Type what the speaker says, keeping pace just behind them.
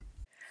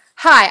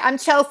Hi, I'm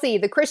Chelsea,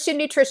 the Christian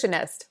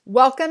nutritionist.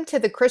 Welcome to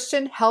the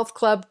Christian Health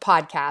Club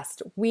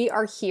podcast. We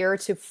are here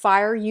to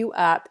fire you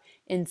up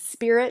in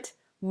spirit,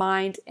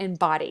 mind, and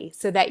body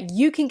so that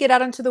you can get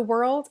out into the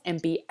world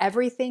and be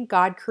everything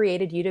God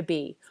created you to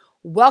be.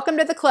 Welcome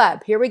to the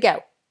club. Here we go.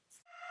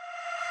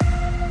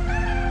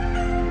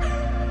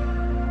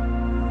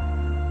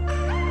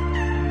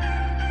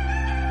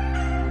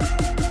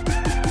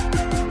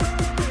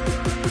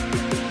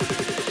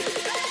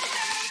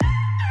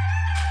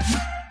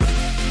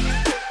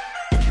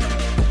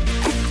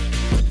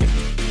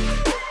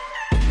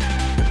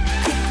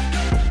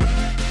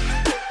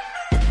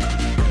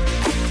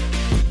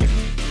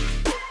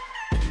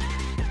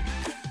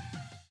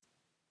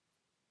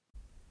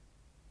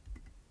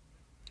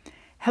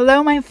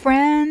 Hello, my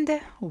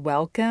friend.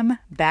 Welcome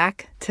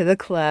back to the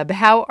club.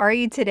 How are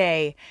you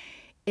today?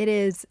 It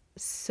is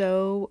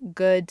so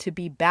good to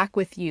be back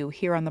with you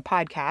here on the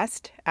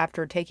podcast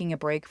after taking a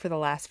break for the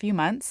last few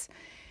months.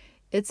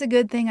 It's a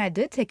good thing I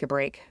did take a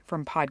break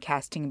from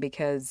podcasting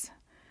because,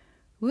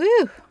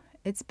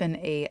 it's been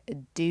a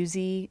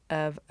doozy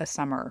of a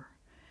summer.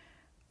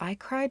 I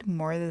cried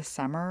more this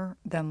summer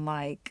than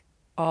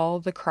all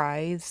the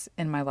cries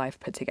in my life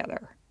put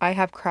together. I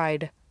have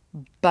cried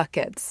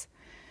buckets.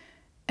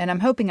 And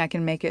I'm hoping I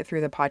can make it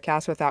through the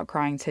podcast without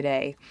crying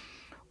today.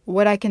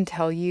 What I can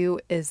tell you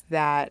is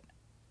that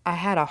I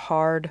had a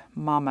hard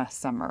mama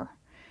summer.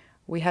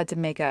 We had to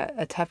make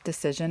a tough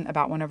decision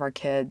about one of our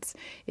kids.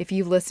 If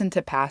you've listened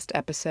to past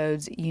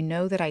episodes, you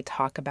know that I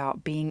talk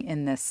about being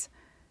in this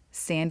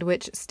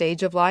sandwich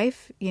stage of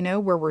life,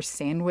 where we're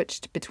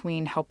sandwiched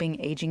between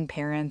helping aging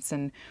parents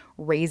and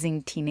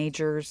raising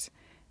teenagers.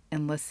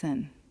 And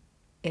listen,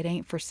 it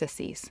ain't for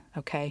sissies,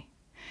 okay?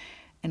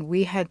 And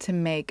we had to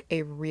make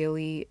a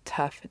really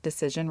tough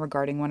decision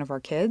regarding one of our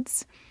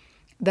kids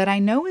that I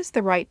know is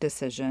the right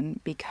decision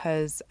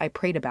because I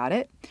prayed about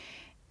it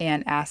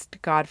and asked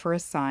God for a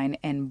sign.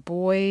 And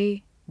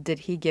boy, did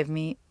he give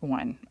me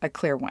one, a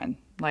clear one.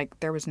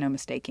 There was no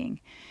mistaking.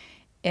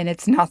 And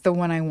it's not the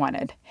one I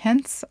wanted,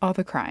 hence all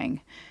the crying.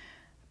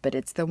 But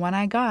it's the one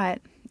I got,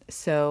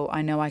 so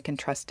I know I can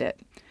trust it.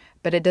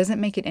 But it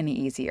doesn't make it any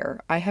easier.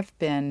 I have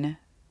been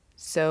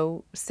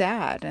so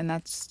sad, and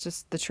that's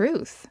just the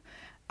truth.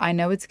 I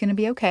know it's going to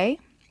be okay,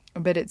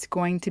 but it's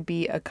going to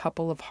be a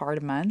couple of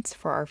hard months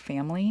for our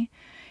family.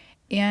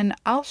 And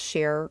I'll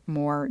share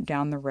more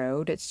down the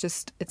road.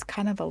 It's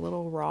kind of a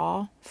little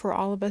raw for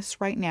all of us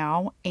right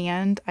now.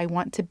 And I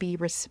want to be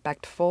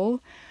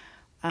respectful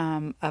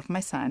of my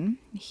son.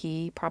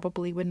 He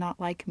probably would not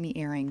like me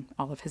airing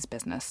all of his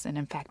business. And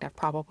in fact, I've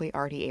probably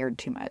already aired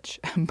too much.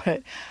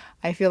 But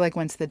I feel like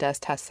once the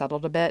dust has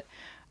settled a bit,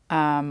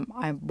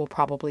 I will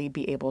probably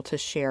be able to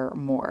share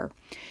more.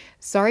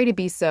 Sorry to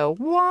be so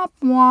womp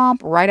womp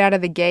right out of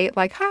the gate,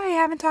 hi, I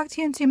haven't talked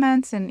to you in 2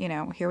 months, and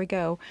here we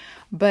go.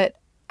 But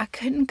I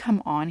couldn't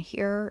come on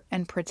here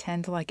and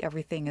pretend like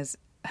everything is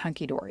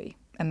hunky-dory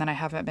and then I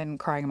haven't been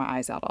crying my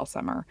eyes out all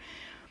summer.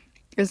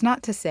 It's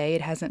not to say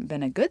it hasn't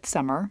been a good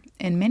summer.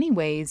 In many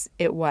ways,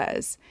 it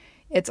was.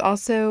 It's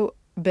also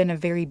been a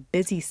very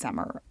busy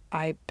summer.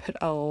 I put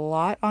a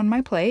lot on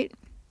my plate,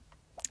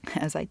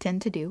 as I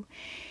tend to do.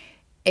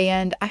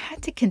 And I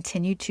had to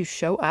continue to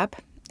show up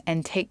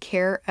and take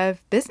care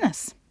of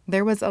business.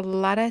 There was a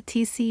lot of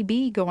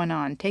TCB going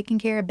on, taking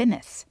care of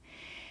business.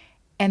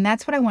 And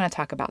that's what I want to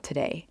talk about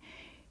today.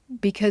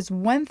 Because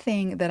one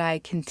thing that I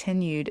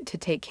continued to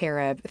take care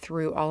of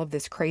through all of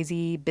this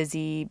crazy,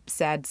 busy,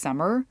 sad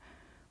summer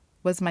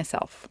was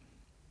myself.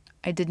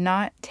 I did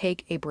not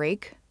take a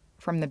break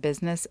from the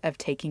business of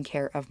taking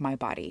care of my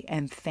body.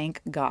 And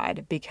thank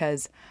God,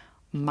 because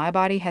my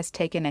body has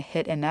taken a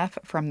hit enough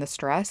from the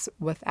stress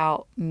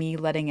without me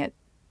letting it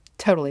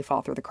totally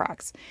fall through the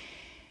cracks.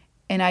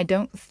 And I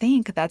don't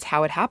think that's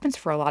how it happens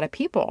for a lot of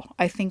people.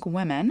 I think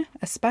women,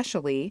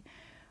 especially,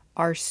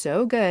 are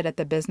so good at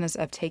the business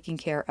of taking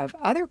care of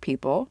other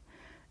people,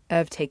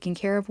 of taking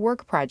care of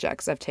work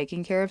projects, of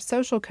taking care of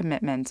social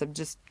commitments, of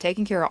just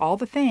taking care of all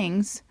the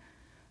things,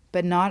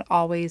 but not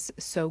always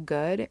so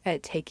good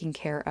at taking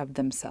care of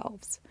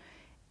themselves.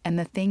 And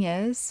the thing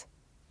is,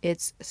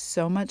 it's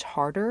so much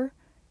harder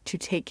to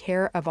take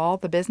care of all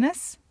the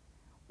business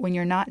when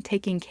you're not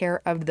taking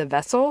care of the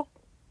vessel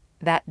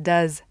that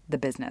does the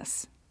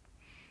business.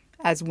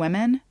 As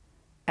women,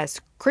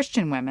 as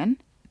Christian women,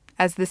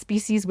 as the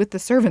species with the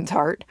servant's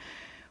heart,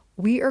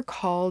 we are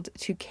called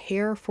to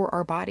care for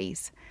our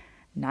bodies,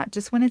 not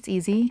just when it's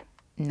easy,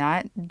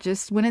 not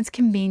just when it's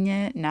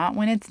convenient, not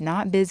when it's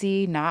not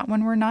busy, not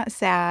when we're not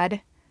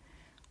sad.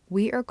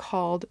 We are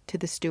called to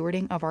the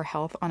stewarding of our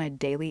health on a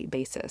daily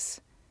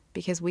basis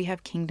because we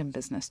have kingdom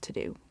business to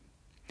do.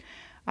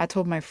 I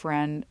told my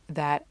friend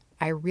that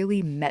I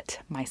really met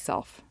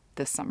myself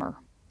this summer,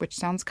 which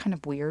sounds kind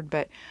of weird,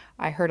 but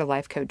I heard a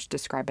life coach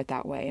describe it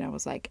that way. And I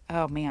was like,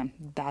 oh man,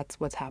 that's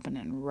what's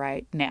happening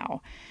right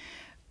now.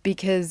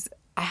 Because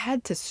I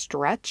had to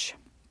stretch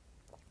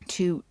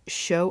to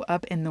show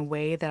up in the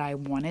way that I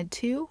wanted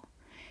to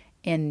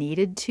and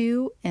needed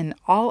to in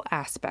all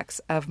aspects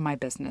of my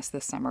business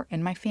this summer,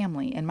 in my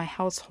family, in my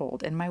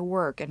household, in my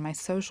work, in my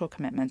social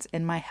commitments,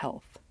 in my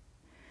health.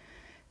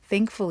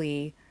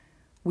 Thankfully,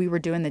 we were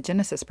doing the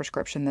Genesis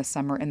prescription this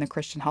summer in the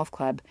Christian Health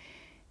Club,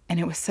 and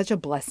it was such a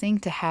blessing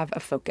to have a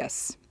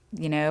focus,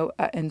 and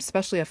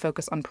especially a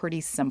focus on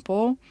pretty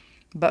simple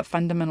but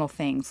fundamental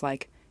things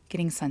like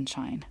getting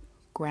sunshine,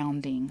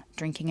 grounding,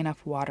 drinking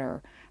enough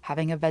water,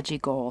 having a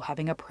veggie goal,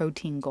 having a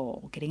protein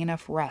goal, getting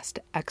enough rest,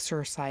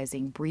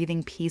 exercising,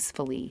 breathing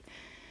peacefully.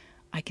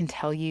 I can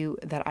tell you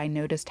that I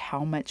noticed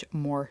how much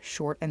more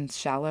short and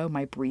shallow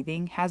my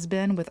breathing has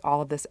been with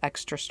all of this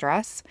extra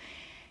stress,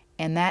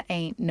 and that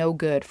ain't no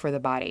good for the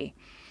body.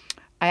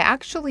 I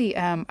actually,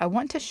 I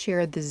want to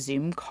share the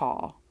Zoom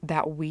call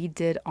that we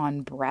did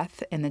on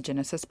breath in the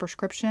Genesis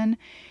prescription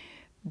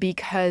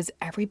because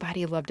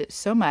everybody loved it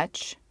so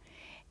much.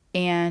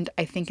 And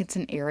I think it's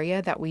an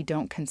area that we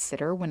don't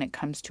consider when it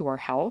comes to our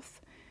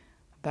health.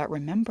 But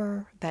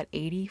remember that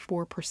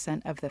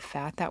 84% of the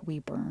fat that we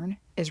burn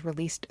is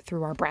released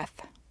through our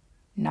breath.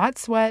 Not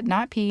sweat,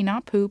 not pee,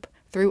 not poop,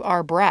 through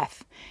our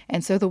breath.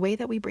 And so the way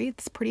that we breathe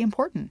is pretty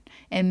important.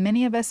 And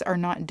many of us are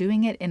not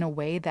doing it in a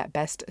way that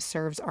best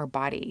serves our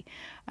body.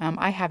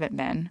 I haven't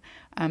been.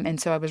 And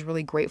so I was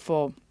really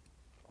grateful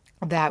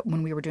that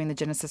when we were doing the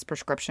Genesis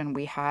prescription,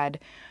 we had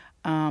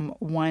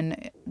one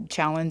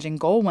challenge and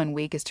goal one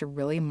week is to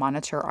really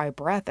monitor our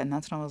breath. And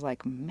that's when I was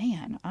like,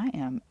 man, I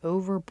am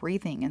over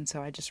breathing. And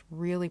so I just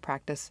really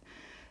practice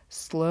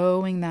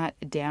slowing that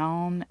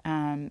down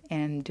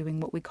and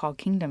doing what we call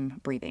kingdom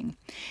breathing.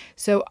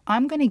 So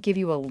I'm going to give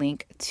you a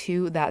link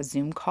to that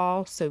Zoom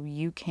call so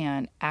you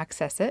can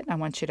access it. I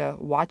want you to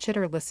watch it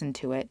or listen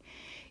to it.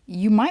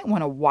 You might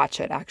want to watch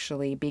it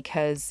actually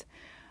because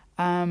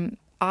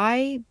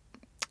I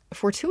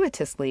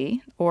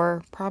fortuitously,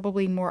 or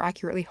probably more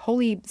accurately,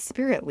 Holy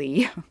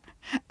Spiritly,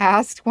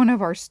 asked one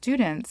of our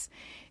students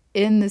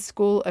in the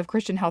School of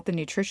Christian Health and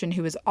Nutrition,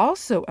 who is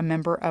also a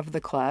member of the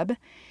club,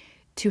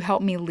 to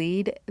help me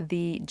lead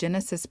the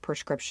Genesis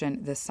prescription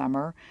this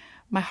summer.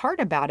 My heart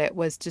about it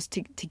was just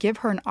to give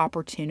her an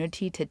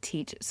opportunity to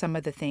teach some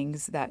of the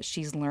things that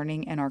she's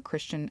learning in our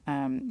Christian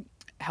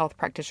health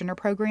practitioner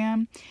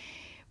program,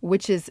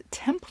 which is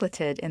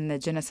templated in the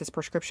Genesis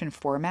prescription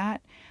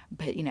format,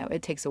 but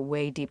it takes a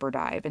way deeper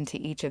dive into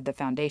each of the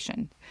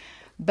foundation.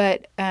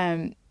 But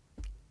thank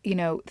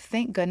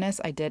goodness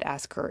I did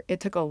ask her. It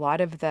took a lot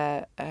of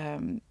the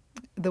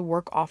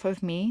work off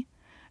of me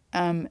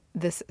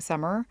this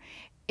summer.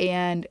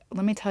 And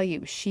let me tell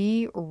you,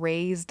 she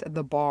raised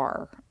the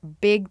bar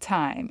big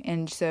time.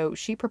 And so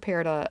she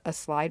prepared a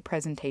slide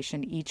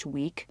presentation each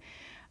week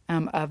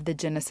of the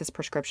Genesis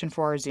prescription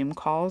for our Zoom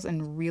calls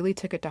and really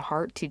took it to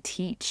heart to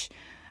teach.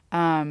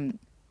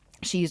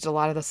 She used a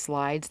lot of the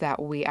slides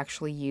that we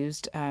actually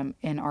used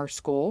in our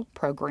school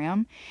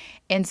program.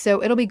 And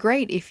so it'll be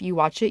great if you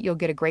watch it. You'll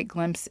get a great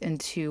glimpse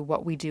into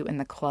what we do in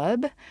the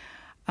club.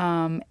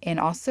 And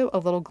also a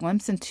little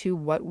glimpse into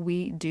what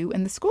we do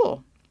in the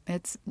school.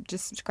 It's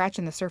just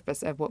scratching the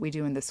surface of what we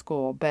do in the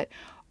school. But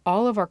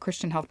all of our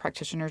Christian health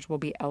practitioners will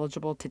be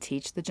eligible to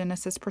teach the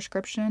Genesis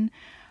prescription.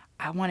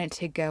 I want it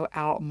to go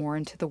out more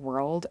into the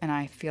world, and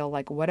I feel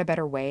like what a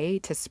better way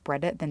to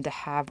spread it than to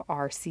have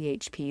our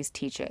CHPs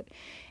teach it.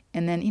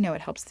 And then,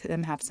 it helps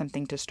them have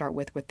something to start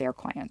with their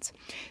clients.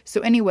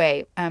 So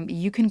anyway,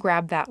 you can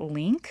grab that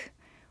link,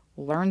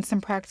 learn some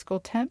practical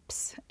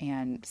tips,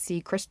 and see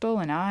Crystal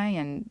and I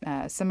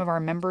and some of our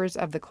members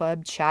of the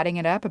club chatting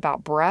it up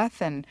about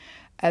breath and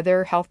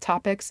other health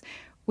topics.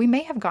 We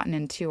may have gotten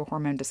into a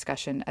hormone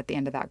discussion at the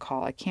end of that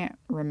call. I can't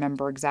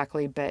remember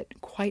exactly, but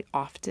quite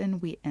often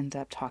we end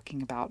up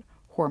talking about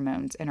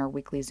hormones in our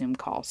weekly Zoom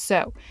call.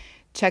 So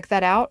check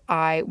that out.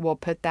 I will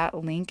put that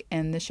link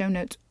in the show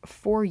notes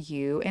for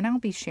you, and I'll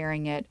be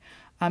sharing it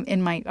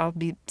I'll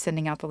be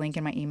sending out the link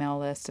in my email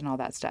list and all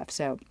that stuff.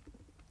 So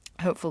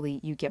hopefully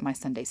you get my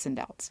Sunday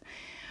send-outs.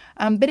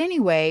 But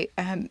anyway,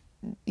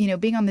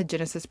 being on the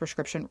Genesis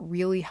prescription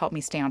really helped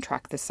me stay on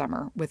track this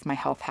summer with my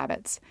health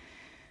habits.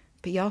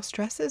 But y'all,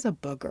 stress is a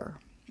booger.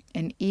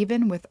 And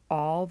even with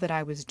all that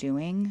I was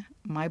doing,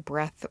 my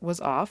breath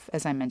was off,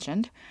 as I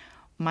mentioned.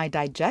 My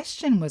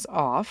digestion was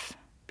off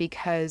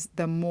because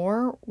the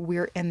more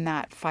we're in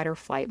that fight or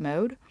flight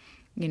mode,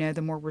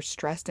 the more we're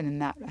stressed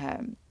and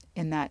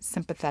in that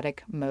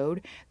sympathetic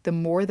mode, the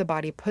more the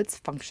body puts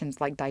functions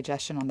like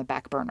digestion on the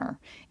back burner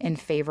in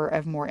favor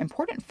of more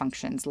important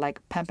functions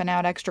like pumping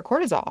out extra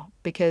cortisol.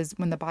 Because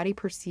when the body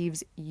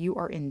perceives you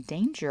are in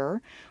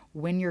danger,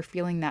 when you're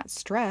feeling that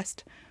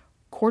stressed,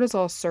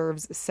 cortisol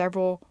serves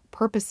several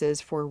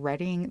purposes for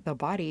readying the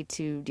body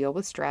to deal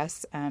with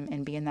stress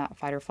and be in that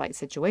fight or flight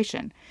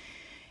situation.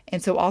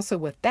 And so also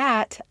with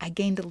that, I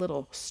gained a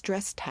little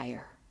stress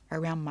tire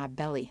around my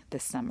belly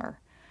this summer.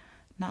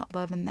 Not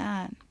loving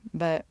that,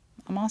 but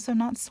I'm also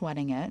not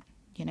sweating it.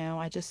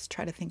 I just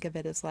try to think of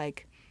it as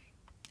like,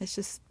 it's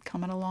just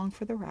coming along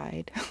for the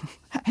ride.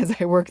 As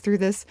I work through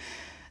this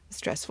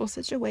stressful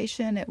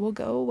situation, it will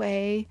go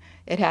away.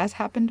 It has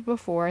happened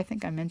before. I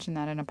think I mentioned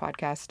that in a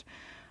podcast.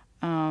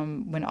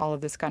 when all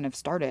of this kind of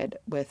started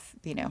with,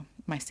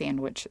 my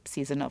sandwich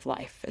season of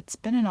life. It's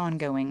been an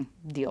ongoing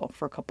deal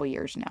for a couple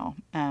years now.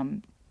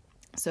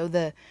 So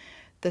the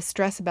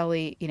stress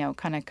belly,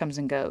 kind of comes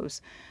and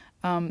goes.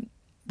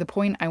 The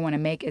point I want to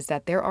make is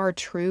that there are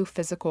true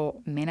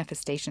physical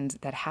manifestations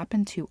that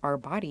happen to our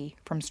body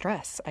from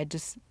stress. I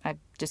just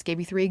gave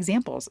you 3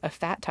 examples: a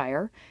fat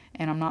tire,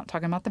 and I'm not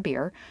talking about the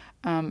beer,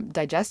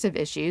 digestive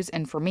issues,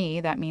 and for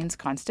me that means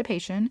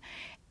constipation,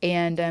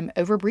 and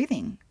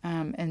overbreathing.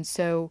 And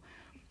so,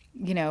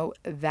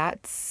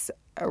 that's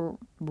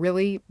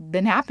really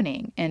been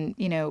happening. And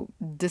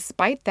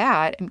despite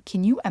that,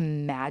 can you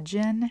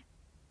imagine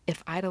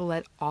if I'd have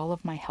let all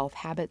of my health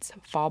habits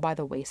fall by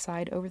the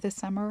wayside over the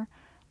summer?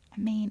 I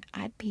mean,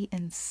 I'd be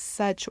in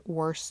such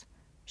worse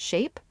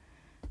shape,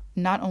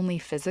 not only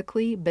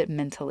physically, but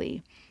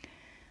mentally.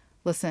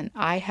 Listen,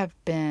 I have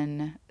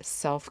been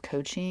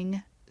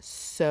self-coaching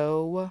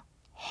so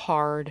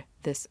hard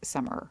this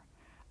summer.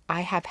 I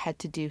have had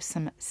to do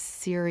some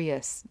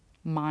serious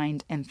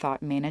mind and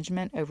thought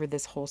management over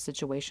this whole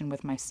situation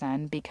with my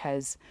son,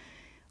 because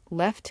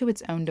left to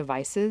its own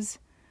devices,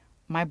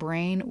 my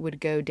brain would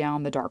go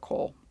down the dark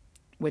hole,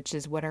 which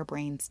is what our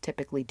brains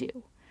typically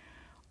do.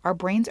 Our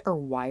brains are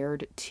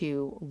wired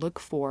to look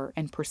for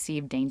and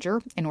perceive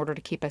danger in order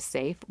to keep us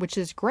safe, which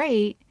is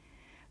great,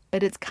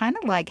 but it's kind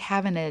of like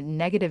having a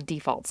negative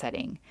default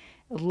setting.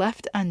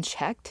 Left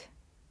unchecked,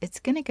 it's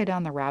going to go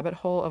down the rabbit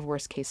hole of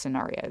worst case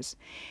scenarios.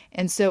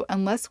 And so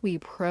unless we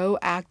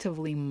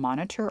proactively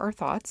monitor our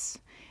thoughts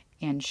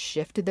and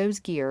shift those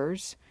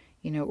gears,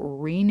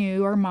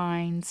 renew our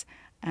minds,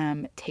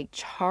 take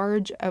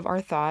charge of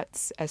our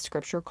thoughts as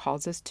scripture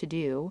calls us to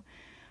do,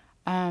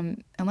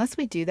 unless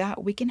we do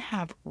that, we can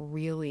have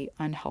really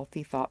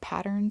unhealthy thought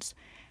patterns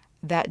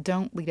that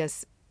don't lead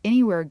us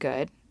anywhere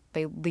good.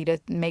 They lead us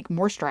make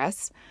more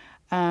stress.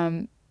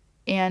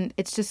 And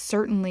it's just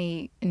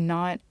certainly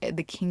not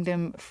the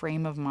kingdom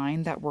frame of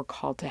mind that we're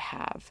called to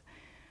have.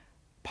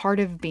 Part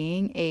of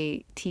being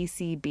a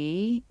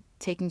TCB,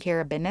 taking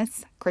care of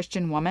business,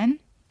 Christian woman,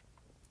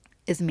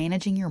 is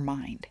managing your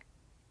mind.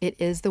 It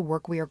is the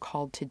work we are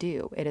called to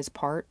do. It is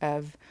part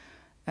of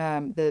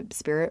the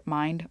spirit,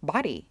 mind,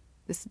 body,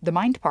 the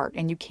mind part,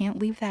 and you can't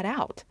leave that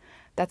out.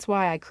 That's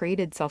why I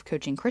created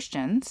Self-Coaching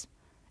Christians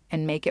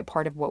and make it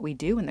part of what we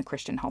do in the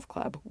Christian Health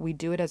Club. We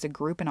do it as a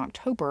group in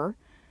October,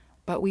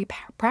 but we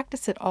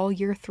practice it all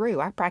year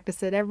through. I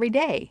practice it every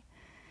day.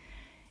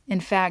 In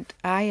fact,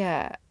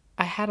 I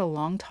had a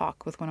long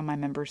talk with one of my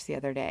members the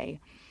other day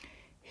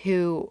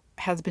who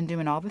has been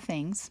doing all the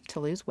things to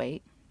lose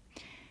weight.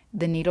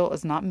 The needle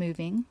is not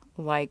moving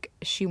like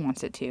she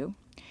wants it to.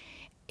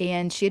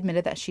 And she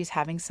admitted that she's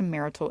having some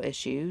marital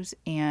issues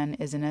and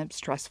is in a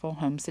stressful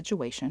home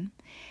situation.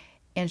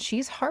 And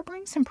she's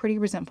harboring some pretty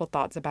resentful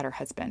thoughts about her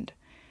husband,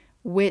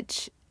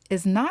 which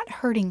is not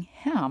hurting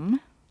him,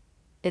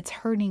 it's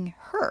hurting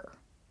her,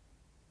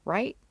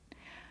 right?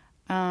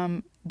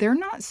 They're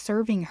not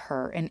serving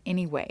her in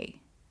any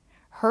way.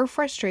 Her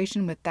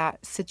frustration with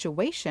that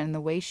situation, the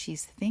way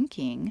she's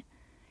thinking,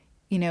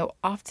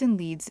 often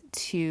leads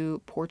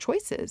to poor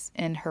choices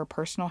in her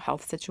personal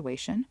health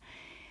situation.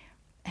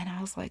 And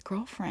I was like,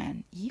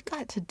 girlfriend, you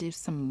got to do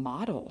some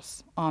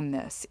models on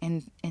this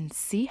and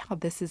see how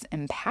this is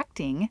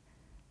impacting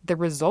the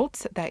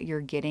results that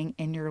you're getting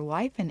in your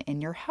life and in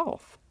your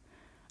health.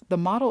 The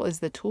model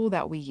is the tool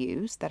that we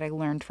use that I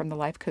learned from the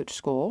Life Coach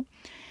School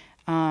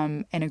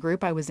in a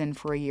group I was in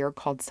for a year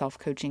called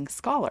Self-Coaching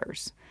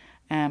Scholars,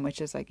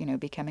 which is like,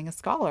 becoming a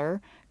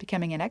scholar,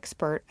 becoming an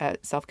expert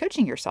at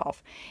self-coaching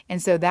yourself.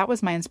 And so that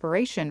was my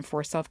inspiration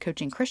for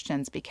Self-Coaching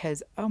Christians,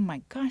 because, oh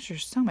my gosh,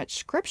 there's so much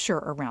scripture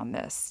around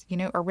this,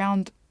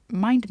 around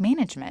mind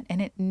management.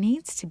 And it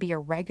needs to be a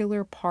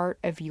regular part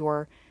of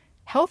your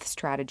health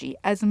strategy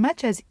as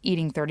much as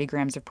eating 30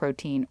 grams of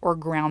protein or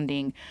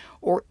grounding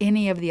or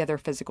any of the other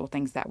physical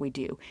things that we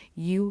do.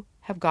 You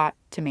have got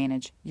to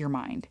manage your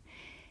mind.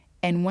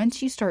 And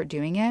once you start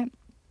doing it,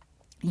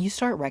 you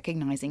start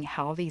recognizing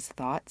how these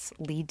thoughts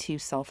lead to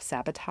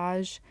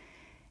self-sabotage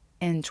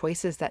and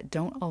choices that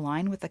don't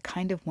align with the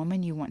kind of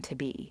woman you want to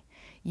be.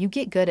 You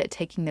get good at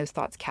taking those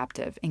thoughts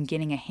captive and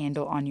getting a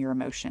handle on your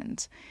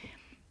emotions.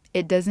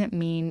 It doesn't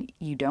mean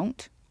you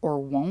don't or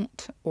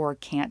won't or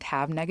can't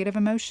have negative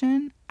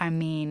emotion. I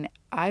mean,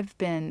 I've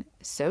been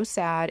so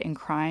sad and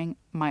crying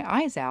my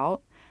eyes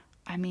out.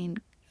 I mean,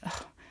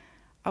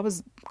 I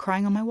was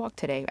crying on my walk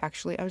today.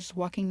 Actually, I was just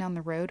walking down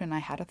the road and I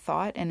had a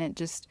thought, and it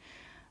just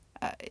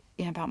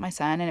about my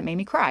son, and it made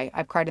me cry.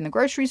 I've cried in the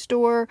grocery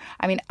store.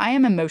 I mean, I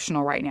am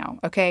emotional right now,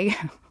 okay?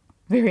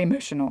 Very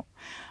emotional.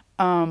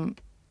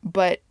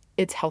 But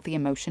it's healthy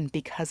emotion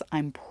because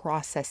I'm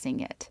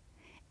processing it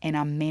and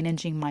I'm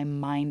managing my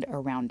mind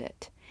around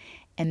it.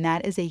 And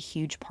that is a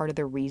huge part of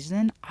the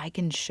reason I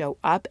can show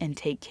up and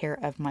take care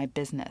of my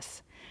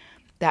business.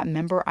 That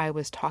member I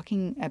was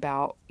talking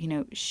about,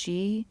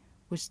 she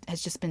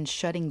has just been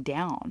shutting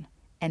down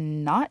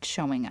and not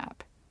showing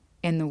up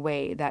in the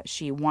way that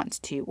she wants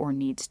to or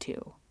needs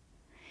to.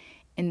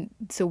 And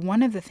so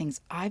one of the things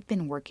I've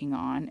been working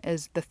on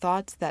is the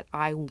thoughts that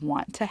I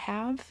want to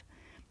have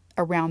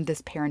around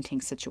this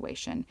parenting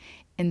situation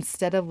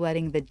instead of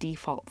letting the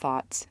default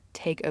thoughts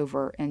take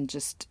over and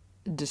just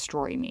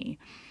destroy me.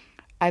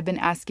 I've been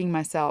asking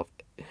myself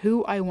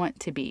who I want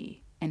to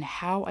be and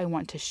how I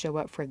want to show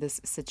up for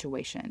this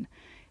situation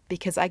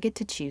because I get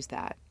to choose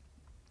that.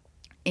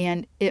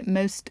 And it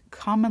most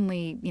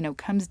commonly,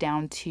 comes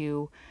down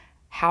to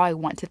how I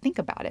want to think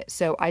about it.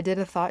 So I did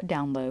a thought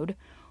download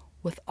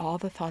with all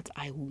the thoughts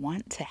I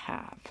want to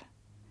have,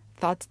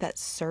 thoughts that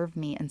serve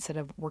me instead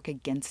of work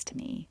against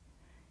me.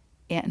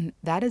 And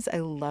that is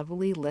a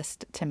lovely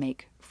list to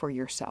make for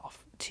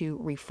yourself to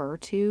refer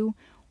to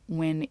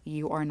when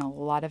you are in a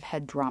lot of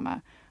head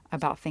drama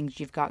about things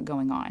you've got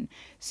going on.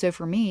 So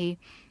for me,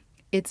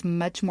 it's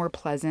much more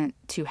pleasant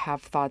to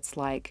have thoughts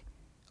like,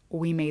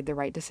 we made the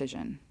right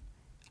decision.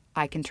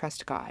 I can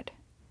trust God.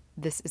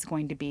 This is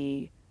going to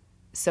be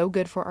so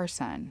good for our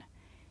son.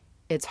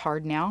 It's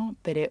hard now,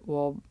 but it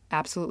will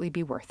absolutely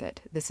be worth it.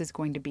 This is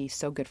going to be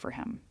so good for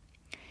him.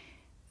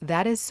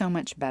 That is so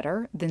much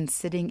better than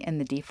sitting in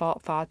the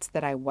default thoughts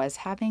that I was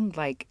having,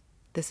 like,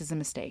 this is a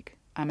mistake.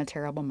 I'm a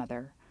terrible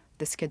mother.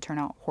 This could turn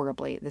out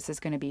horribly. This is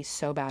going to be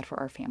so bad for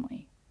our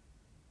family.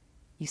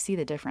 You see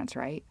the difference,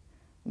 right?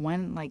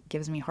 One,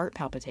 gives me heart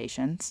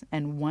palpitations,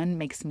 and one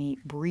makes me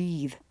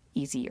breathe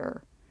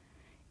easier.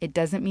 It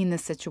doesn't mean the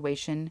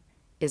situation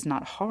is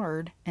not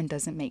hard and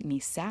doesn't make me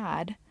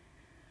sad,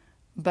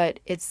 but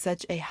it's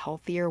such a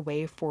healthier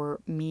way for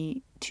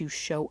me to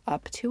show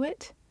up to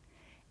it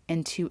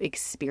and to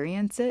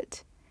experience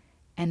it,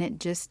 and it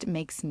just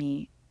makes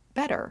me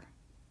better.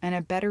 And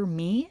a better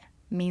me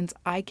means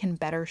I can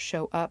better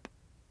show up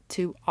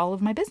to all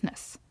of my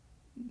business,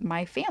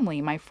 my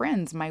family, my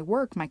friends, my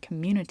work, my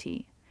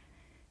community.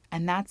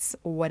 And that's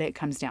what it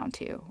comes down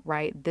to,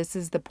 right? This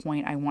is the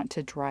point I want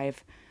to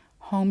drive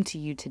home to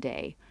you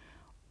today.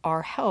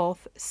 Our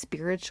health,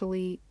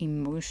 spiritually,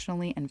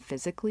 emotionally, and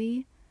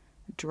physically,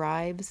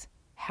 drives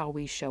how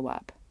we show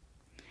up.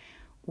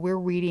 We're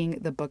reading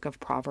the book of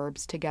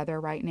Proverbs together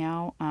right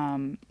now,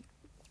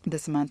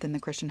 this month in the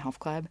Christian Health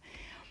Club.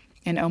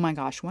 And oh my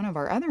gosh, one of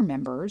our other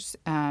members,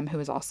 who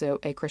is also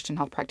a Christian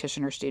health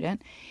practitioner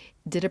student,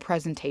 did a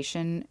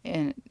presentation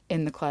in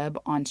the club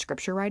on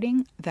scripture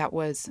writing that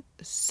was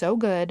so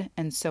good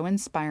and so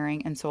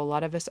inspiring. And so a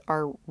lot of us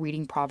are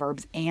reading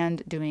Proverbs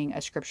and doing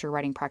a scripture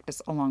writing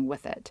practice along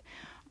with it.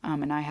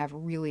 And I have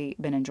really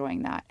been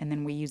enjoying that. And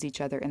then we use each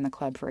other in the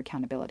club for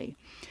accountability.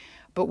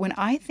 But when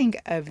I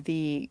think of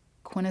the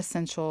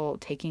quintessential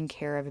taking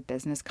care of a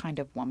business kind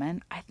of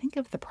woman, I think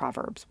of the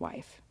Proverbs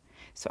wife.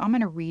 So I'm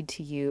going to read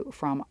to you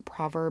from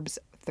Proverbs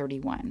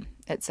 31.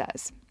 It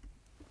says,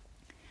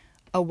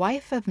 "A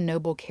wife of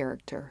noble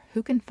character,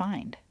 who can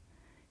find?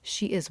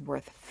 She is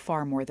worth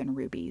far more than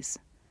rubies.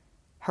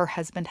 Her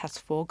husband has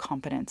full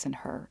confidence in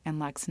her and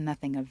lacks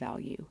nothing of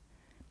value.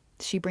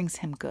 She brings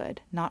him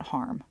good, not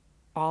harm,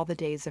 all the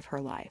days of her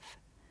life.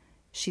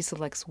 She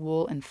selects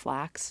wool and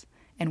flax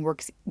and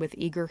works with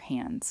eager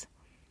hands.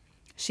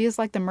 She is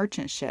like the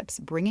merchant ships,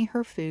 bringing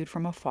her food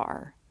from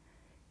afar.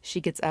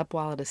 She gets up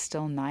while it is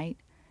still night.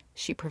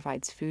 She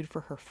provides food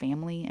for her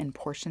family and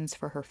portions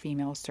for her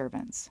female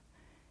servants.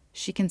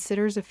 She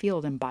considers a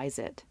field and buys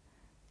it.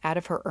 Out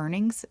of her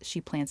earnings, she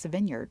plants a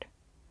vineyard.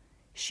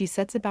 She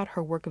sets about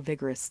her work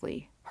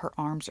vigorously. Her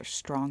arms are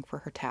strong for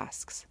her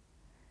tasks.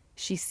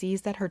 She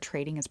sees that her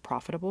trading is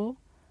profitable,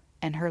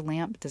 and her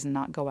lamp does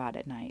not go out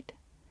at night.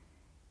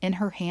 In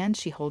her hand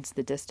she holds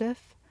the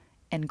distaff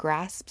and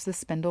grasps the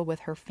spindle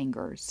with her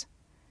fingers.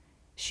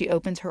 She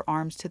opens her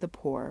arms to the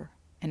poor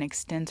and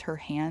extends her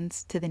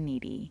hands to the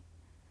needy.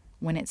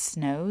 When it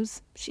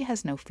snows, she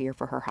has no fear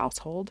for her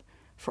household,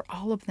 for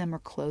all of them are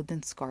clothed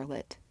in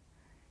scarlet.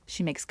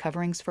 She makes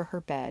coverings for her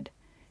bed.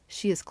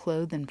 She is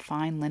clothed in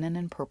fine linen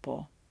and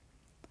purple.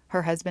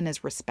 Her husband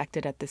is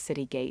respected at the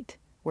city gate,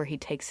 where he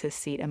takes his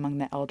seat among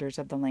the elders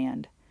of the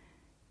land.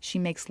 She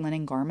makes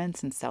linen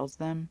garments and sells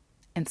them,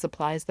 and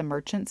supplies the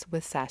merchants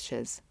with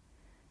sashes.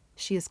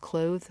 She is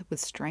clothed with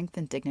strength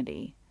and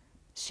dignity.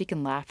 She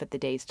can laugh at the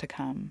days to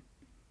come.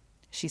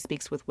 She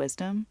speaks with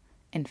wisdom,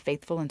 and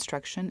faithful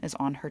instruction is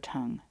on her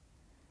tongue.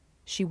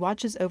 She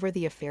watches over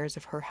the affairs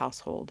of her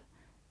household,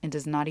 and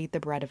does not eat the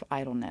bread of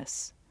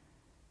idleness.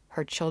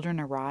 Her children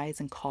arise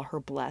and call her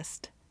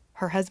blessed,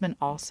 her husband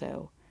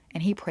also,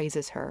 and he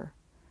praises her.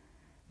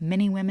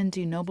 Many women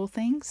do noble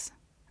things,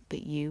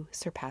 but you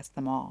surpass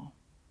them all.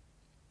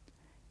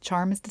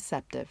 Charm is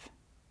deceptive,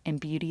 and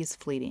beauty is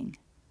fleeting,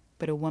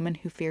 but a woman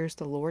who fears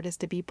the Lord is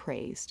to be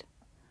praised.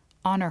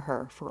 Honor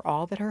her for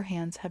all that her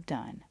hands have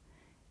done,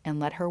 and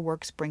let her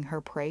works bring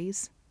her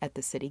praise at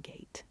the city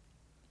gate."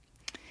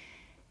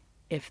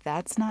 If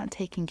that's not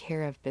taking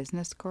care of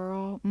business,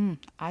 girl,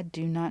 I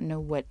do not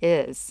know what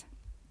is.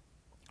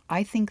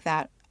 I think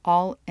that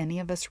all any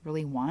of us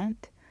really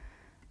want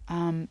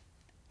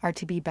are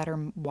to be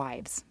better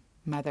wives,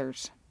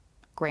 mothers,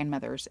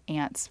 grandmothers,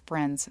 aunts,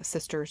 friends,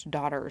 sisters,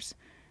 daughters,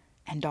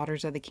 and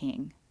daughters of the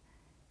King.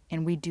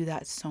 And we do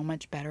that so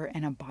much better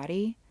in a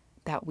body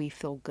that we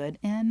feel good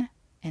in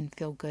and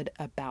feel good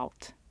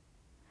about.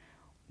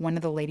 One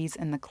of the ladies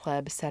in the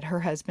club said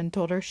her husband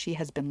told her she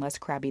has been less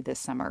crabby this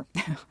summer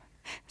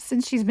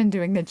since she's been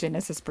doing the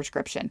Genesis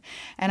prescription.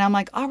 And I'm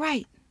like, all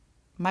right,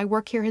 my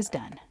work here is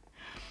done.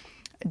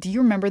 Do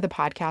you remember the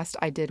podcast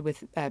I did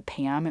with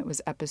Pam? It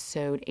was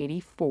episode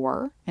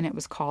 84, and it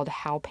was called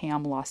How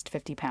Pam Lost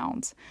 50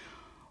 Pounds.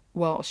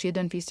 Well, she had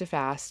done Feast to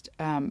Fast,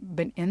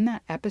 but in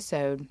that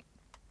episode,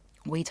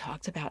 we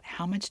talked about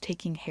how much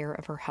taking care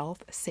of her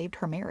health saved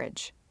her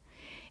marriage.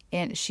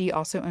 And she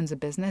also owns a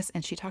business,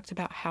 and she talked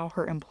about how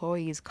her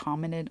employees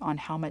commented on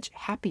how much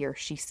happier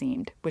she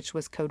seemed, which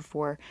was code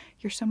for,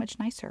 you're so much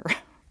nicer.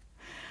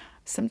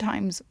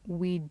 Sometimes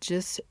we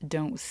just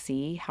don't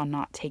see how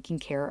not taking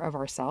care of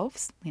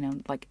ourselves,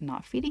 like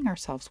not feeding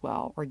ourselves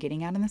well or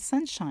getting out in the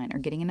sunshine or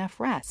getting enough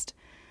rest,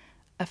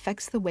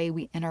 affects the way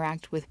we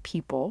interact with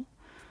people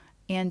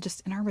and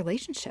just in our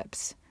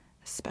relationships,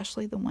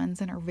 especially the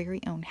ones in our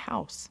very own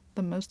house,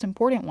 the most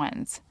important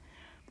ones.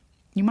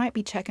 You might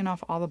be checking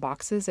off all the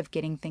boxes of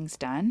getting things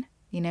done.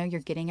 You're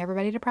getting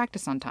everybody to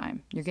practice on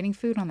time. You're getting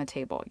food on the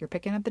table. You're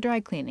picking up the dry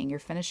cleaning. You're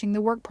finishing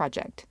the work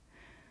project.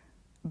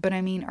 But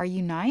are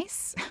you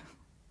nice?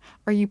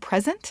 Are you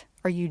present?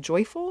 Are you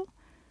joyful?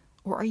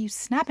 Or are you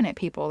snapping at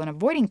people and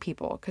avoiding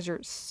people because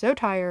you're so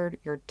tired,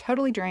 you're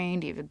totally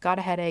drained, you've got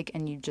a headache,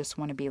 and you just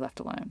want to be left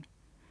alone?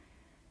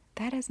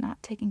 That is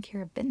not taking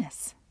care of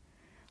business.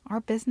 Our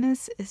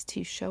business is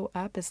to show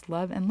up as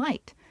love and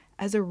light,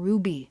 as a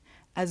ruby,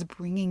 as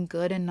bringing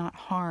good and not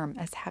harm,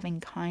 as having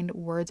kind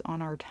words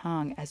on our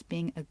tongue, as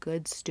being a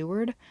good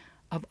steward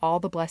of all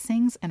the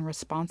blessings and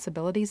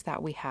responsibilities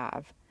that we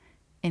have,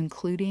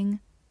 including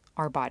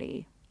our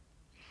body.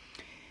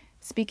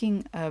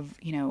 Speaking of,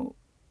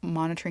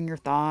 monitoring your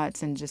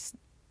thoughts and just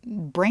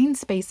brain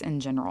space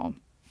in general,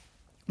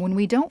 when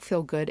we don't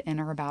feel good in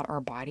or about our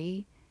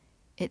body,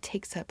 it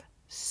takes up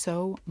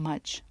so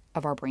much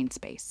of our brain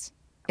space.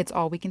 It's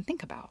all we can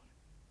think about,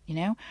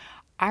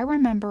 I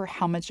remember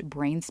how much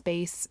brain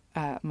space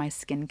my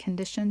skin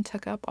condition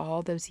took up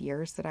all those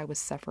years that I was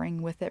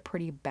suffering with it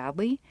pretty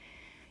badly.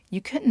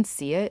 You couldn't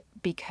see it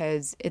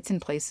because it's in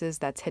places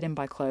that's hidden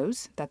by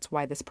clothes. That's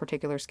why this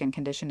particular skin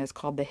condition is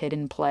called the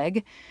hidden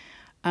plague.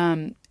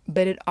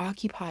 But it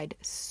occupied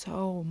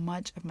so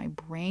much of my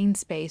brain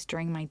space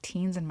during my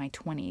teens and my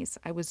 20s.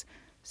 I was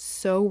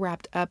so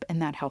wrapped up in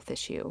that health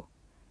issue.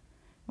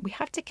 We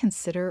have to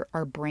consider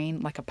our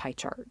brain like a pie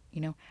chart.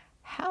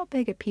 How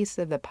big a piece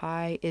of the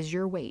pie is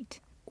your weight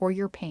or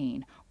your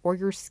pain or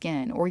your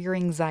skin or your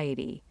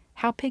anxiety?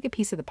 How big a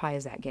piece of the pie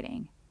is that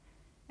getting?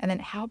 And then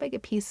how big a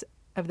piece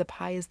of the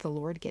pie is the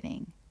Lord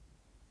getting?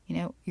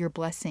 Your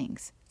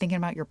blessings, thinking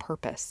about your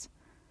purpose.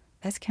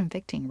 That's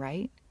convicting,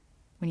 right?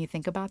 When you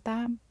think about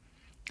that,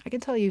 I can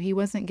tell you he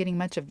wasn't getting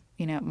much of,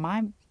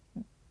 my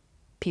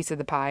piece of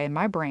the pie in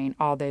my brain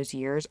all those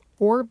years,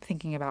 or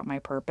thinking about my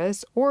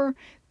purpose, or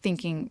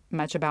thinking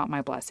much about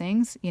my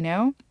blessings,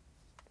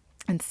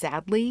 And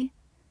sadly,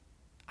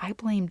 I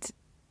blamed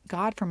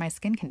God for my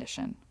skin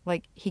condition.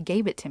 Like, he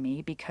gave it to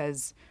me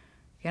because,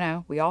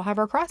 we all have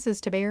our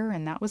crosses to bear,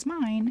 and that was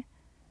mine.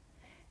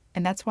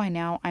 And that's why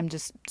now I'm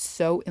just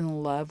so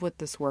in love with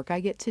this work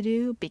I get to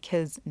do,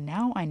 because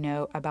now I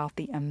know about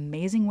the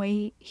amazing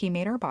way he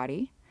made our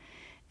body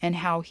and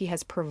how he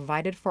has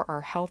provided for our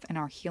health and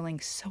our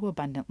healing so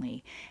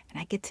abundantly. And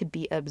I get to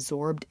be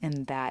absorbed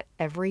in that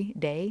every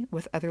day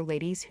with other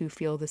ladies who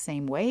feel the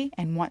same way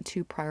and want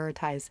to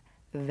prioritize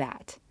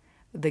that,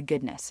 the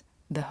goodness,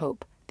 the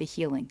hope, the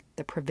healing,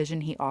 the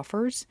provision he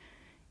offers,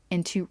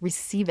 and to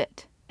receive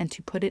it and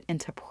to put it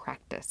into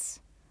practice.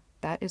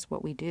 That is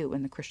what we do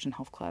in the Christian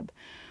Health Club.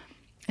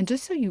 And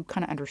just so you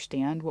kind of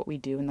understand what we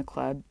do in the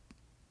club,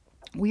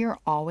 we are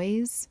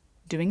always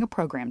doing a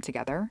program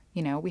together.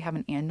 We have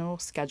an annual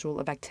schedule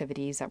of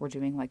activities that we're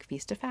doing, like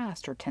Feast to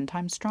Fast or 10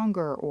 Times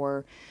Stronger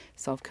or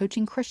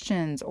Self-Coaching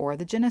Christians or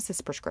the Genesis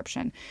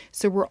prescription.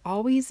 So we're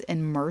always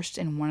immersed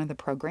in one of the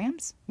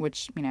programs,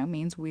 which,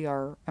 means we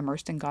are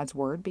immersed in God's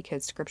Word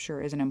because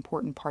Scripture is an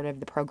important part of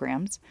the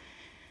programs.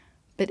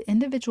 But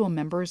individual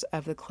members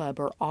of the club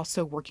are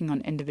also working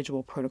on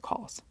individual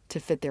protocols to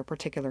fit their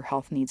particular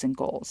health needs and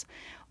goals.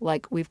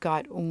 Like, we've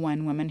got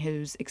one woman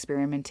who's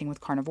experimenting with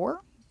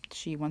carnivore.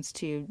 She wants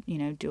to,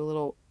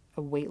 do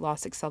a weight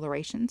loss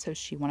acceleration. So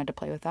she wanted to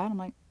play with that. I'm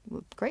like,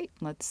 well, great,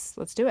 let's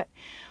do it.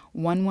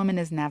 One woman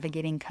is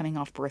navigating coming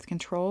off birth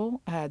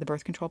control, the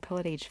birth control pill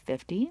at age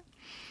 50.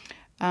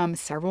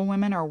 Several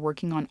women are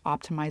working on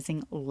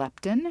optimizing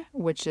leptin,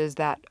 which is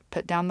that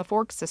put down the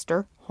fork,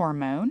 sister,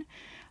 hormone,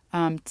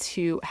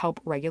 to help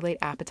regulate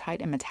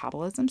appetite and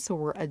metabolism. So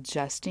we're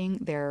adjusting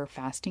their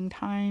fasting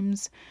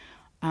times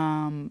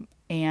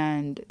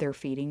and their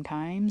feeding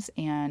times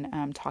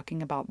and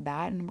talking about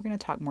that. And we're going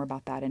to talk more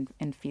about that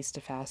in Feast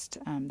to Fast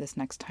this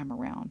next time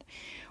around.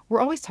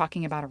 We're always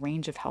talking about a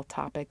range of health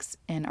topics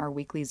in our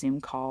weekly Zoom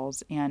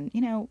calls. And,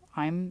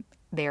 I'm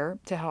there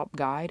to help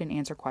guide and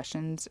answer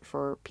questions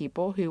for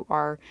people who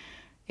are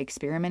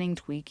experimenting,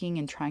 tweaking,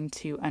 and trying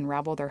to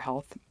unravel their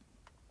health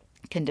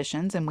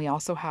conditions. And we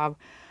also have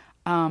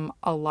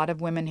A lot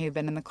of women who've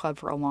been in the club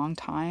for a long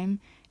time,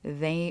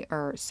 they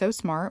are so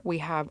smart. We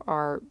have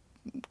our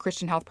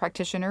Christian health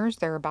practitioners.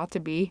 They're about to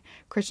be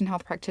Christian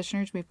health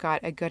practitioners. We've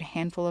got a good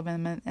handful of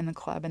them in the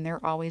club, and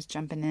they're always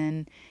jumping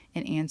in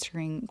and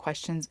answering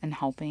questions and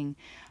helping.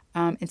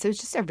 And so it's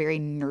just a very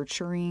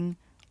nurturing,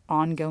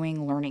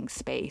 ongoing learning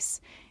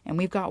space. And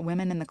we've got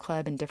women in the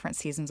club in different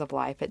seasons of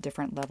life at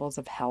different levels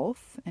of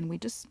health. And we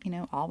just,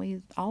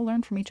 always all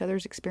learn from each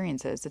other's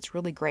experiences. It's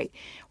really great.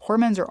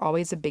 Hormones are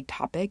always a big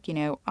topic.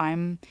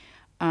 Um,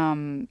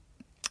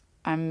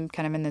 I'm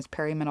kind of in this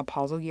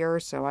perimenopausal year,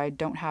 so I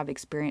don't have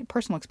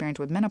personal experience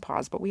with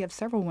menopause, but we have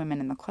several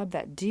women in the club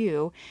that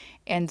do.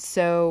 And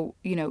so,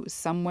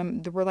 some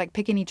women, we're like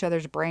picking each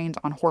other's brains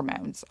on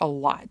hormones a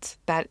lot.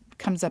 That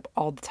comes up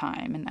all the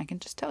time. And I can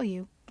just tell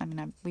you,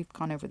 we've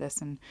gone over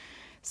this in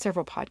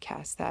several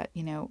podcasts that,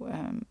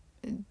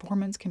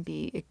 hormones can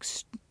be,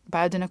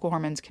 bioidentical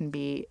hormones can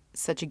be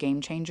such a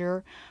game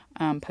changer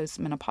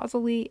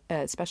postmenopausally,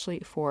 especially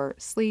for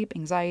sleep,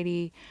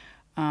 anxiety,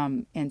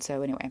 and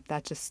so anyway,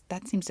 that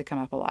seems to come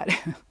up a lot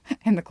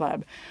in the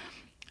club.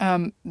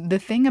 The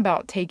thing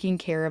about taking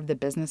care of the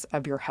business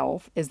of your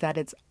health is that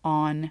it's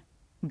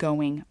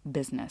ongoing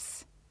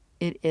business.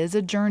 It is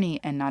a journey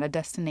and not a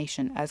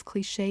destination, as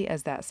cliche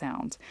as that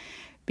sounds.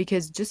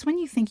 Because just when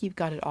you think you've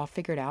got it all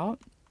figured out,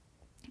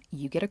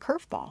 you get a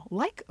curveball,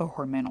 like a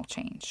hormonal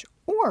change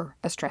or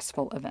a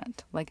stressful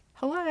event. Like,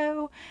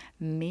 hello,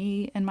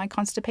 me and my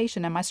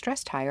constipation and my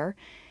stress tire.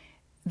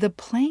 The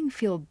playing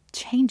field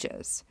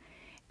changes.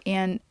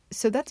 And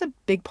so that's a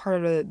big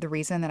part of the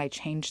reason that I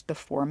changed the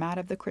format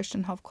of the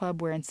Christian Health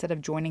Club, where instead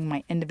of joining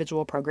my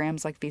individual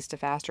programs like Feast to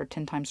Fast or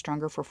 10 Times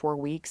Stronger for 4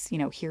 weeks,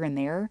 here and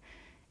there,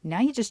 now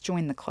you just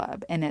join the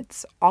club. And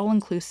it's all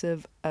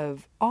inclusive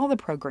of all the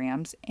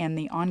programs and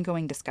the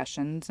ongoing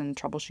discussions and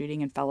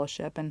troubleshooting and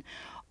fellowship and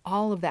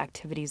all of the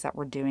activities that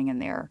we're doing in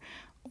there.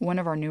 One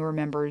of our newer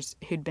members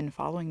who'd been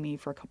following me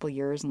for a couple of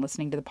years and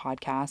listening to the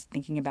podcast,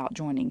 thinking about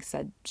joining,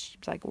 said, she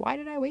was like, why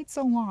did I wait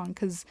so long?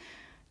 Because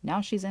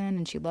now she's in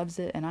and she loves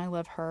it, and I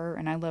love her,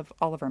 and I love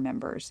all of our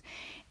members.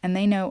 And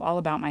they know all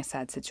about my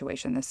sad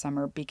situation this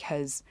summer,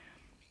 because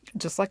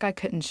just like I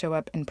couldn't show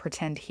up and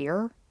pretend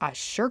here, I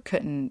sure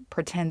couldn't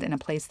pretend in a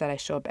place that I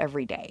show up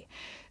every day.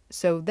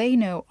 So they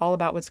know all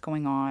about what's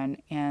going on,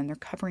 and they're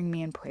covering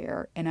me in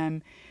prayer,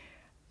 and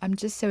I'm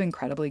just so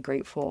incredibly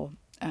grateful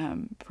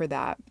for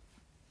that.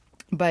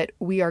 But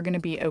we are going to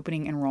be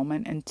opening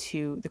enrollment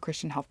into the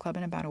Christian Health Club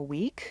in about a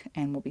week,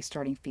 and we'll be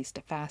starting Feast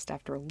to Fast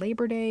after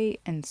Labor Day.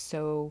 And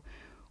so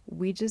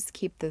we just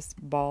keep this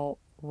ball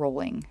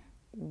rolling.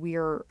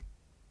 We're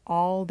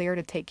all there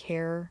to take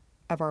care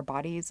of our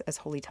bodies as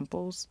holy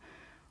temples,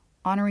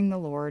 honoring the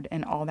Lord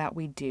in all that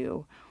we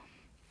do.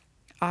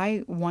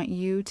 I want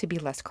you to be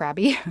less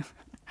crabby.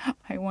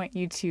 I want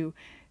you to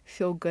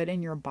feel good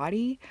in your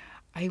body.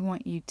 I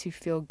want you to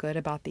feel good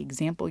about the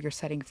example you're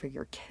setting for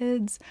your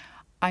kids.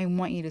 I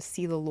want you to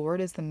see the Lord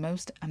as the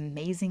most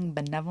amazing,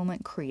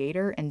 benevolent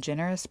creator and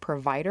generous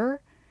provider,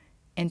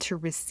 and to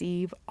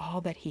receive all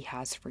that he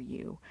has for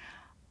you.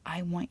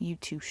 I want you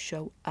to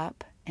show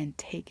up and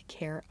take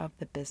care of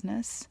the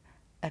business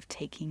of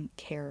taking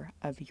care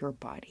of your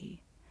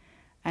body.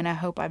 And I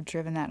hope I've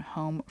driven that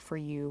home for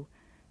you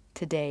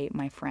today,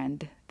 my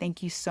friend.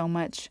 Thank you so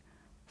much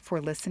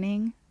for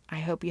listening. I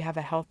hope you have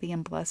a healthy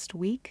and blessed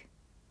week,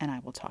 and I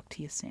will talk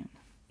to you soon.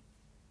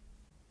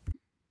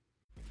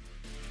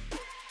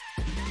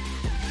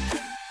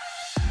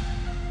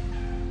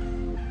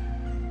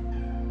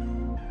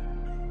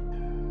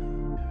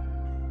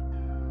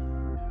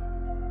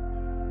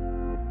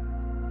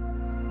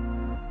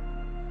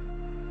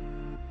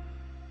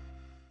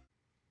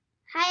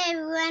 Hi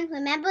everyone,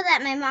 remember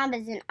that my mom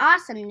is an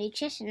awesome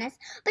nutritionist,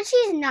 but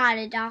she's not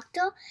a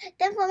doctor.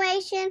 The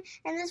information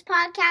in this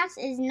podcast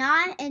is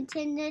not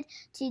intended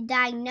to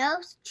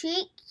diagnose,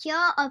 treat,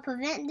 cure, or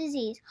prevent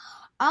disease.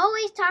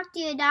 Always talk to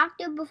your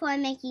doctor before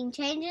making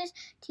changes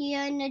to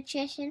your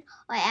nutrition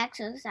or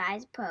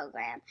exercise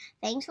program.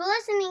 Thanks for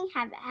listening.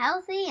 Have a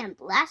healthy and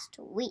blessed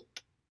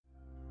week.